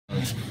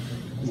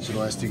each of the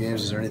last 2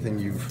 games. Is there anything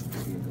you've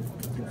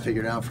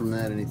figured out from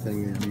that?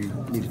 Anything that you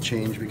need to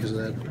change because of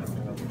that?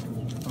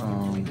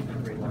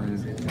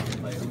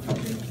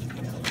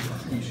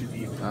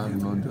 I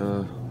don't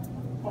know.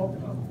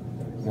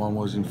 One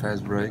was in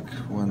fast break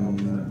when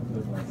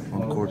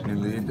on Courtney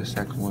Lee. The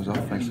second was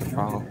offensive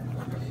foul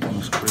on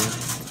the screen,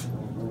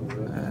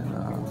 and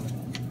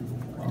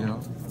you know,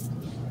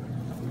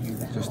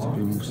 just to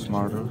be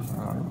smarter.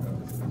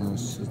 You know,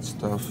 it's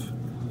tough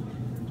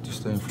to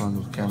stay in front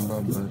of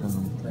Kemba, but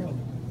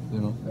you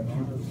know,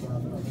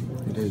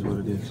 it is what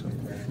it is.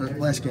 The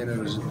last game, it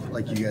was,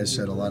 like you guys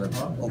said, a lot of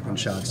open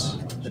shots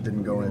that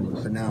didn't go in.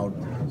 But now,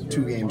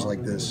 2 games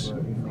like this,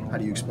 how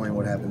do you explain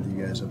what happened to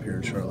you guys up here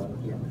in Charlotte?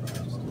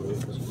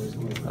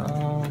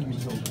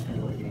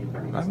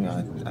 I mean,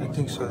 I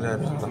think so that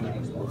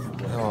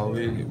you know,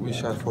 we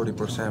shot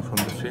 40% from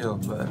the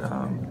field, but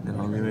you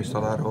know, we missed a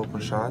lot of open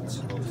shots.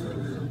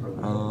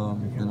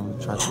 You know,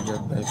 tried to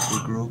get back to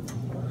the group,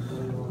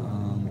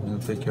 you know,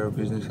 take care of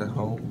business at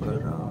home,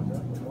 but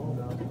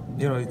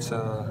you know, it's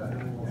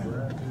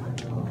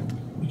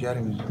we're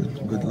getting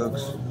good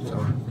looks,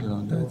 so you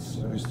know, that's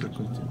we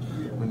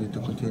need to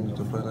continue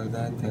to play like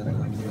that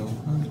and you know,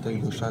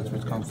 take those shots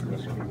with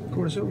confidence.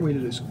 Goran, is there a way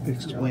to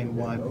explain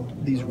why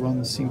these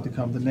runs seem to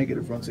come, the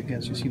negative runs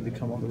against you seem to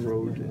come on the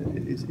road?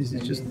 Is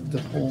it just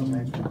the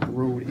home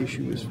road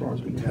issue as far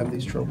as when you have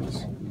these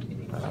troubles?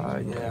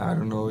 Yeah, I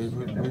don't know.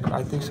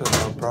 I think so.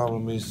 Our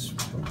problem is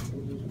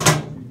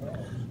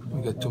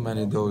we got too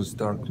many of those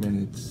dark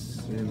minutes.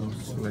 You know,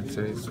 so let's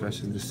say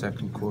especially the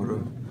second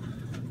quarter,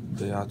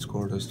 they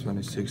outscored us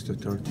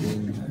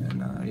 26-13,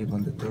 and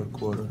even the third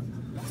quarter,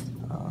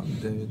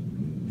 they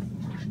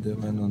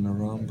went on a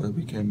run, but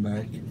we came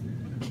back.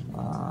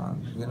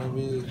 You know,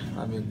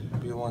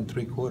 we won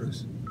 3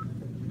 quarters,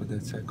 but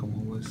that second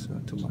one was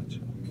too much.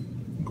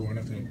 Goran,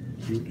 I think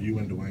you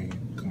and Dwayne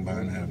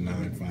combined to have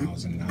 9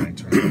 fouls and 9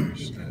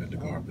 turnovers at the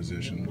guard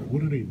position.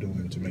 What are they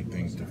doing to make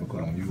things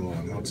difficult on you all,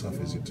 and how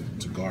tough is it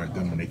to guard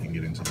them when they can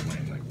get into the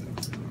lane like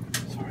that?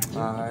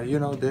 You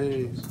know,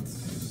 they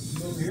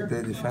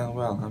defend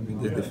well. I mean,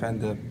 they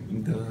defend the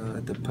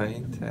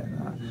paint,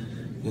 and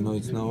you know,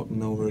 it's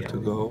nowhere to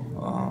go.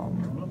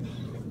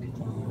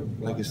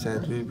 Like I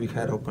said, we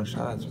had open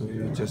shots,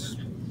 we just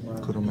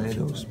couldn't make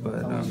those.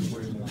 But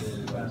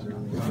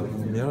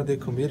you know, they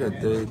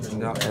committed.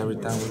 Every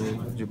time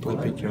you play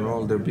pick and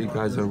roll, the big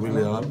guys are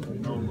really up,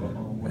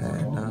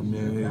 and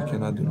you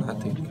cannot do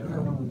nothing.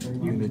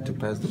 You need to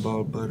pass the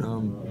ball, but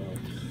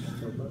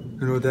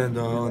you know, then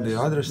on the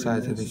other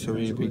side, I think so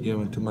we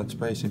given too much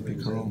space in pick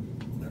and roll.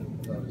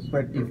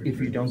 But if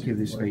you don't give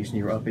the space and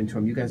you're up into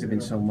them, you guys have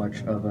been so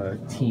much of a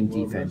team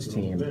defense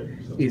team.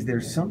 Is there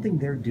something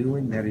they're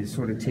doing that is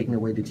sort of taking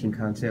away the team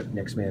concept,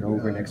 next man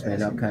over, next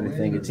man up kind of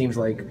thing? It seems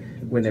like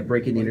when they're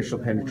breaking the initial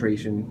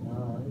penetration,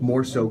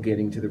 more so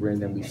getting to the rim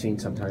than we've seen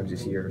sometimes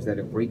this year. Is that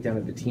a breakdown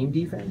of the team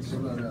defense? You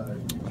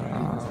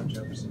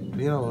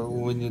know,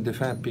 when you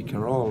defend pick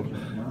and roll,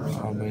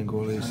 our main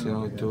goal is, you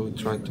know, to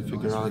try to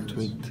figure out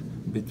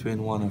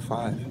between 1 and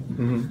 5.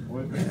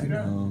 Mm-hmm. And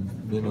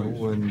you know,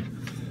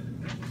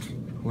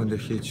 when they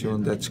hit you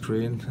on that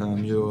screen,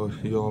 you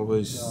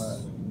always,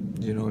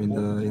 you know, in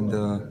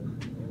the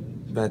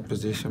bad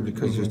position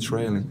because you're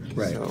trailing.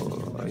 Right.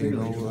 So you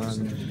know,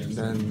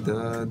 then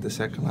the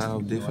second line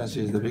of defense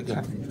is the big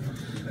guy,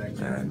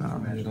 and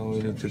you know,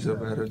 we need to do a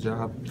better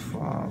job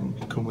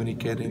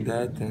communicating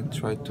that and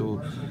try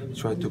to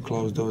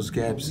close those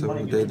gaps so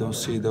they don't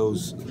see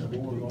those,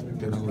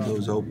 you know,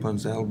 those open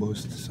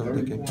elbows so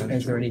they can penetrate.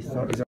 Is there any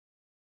thought?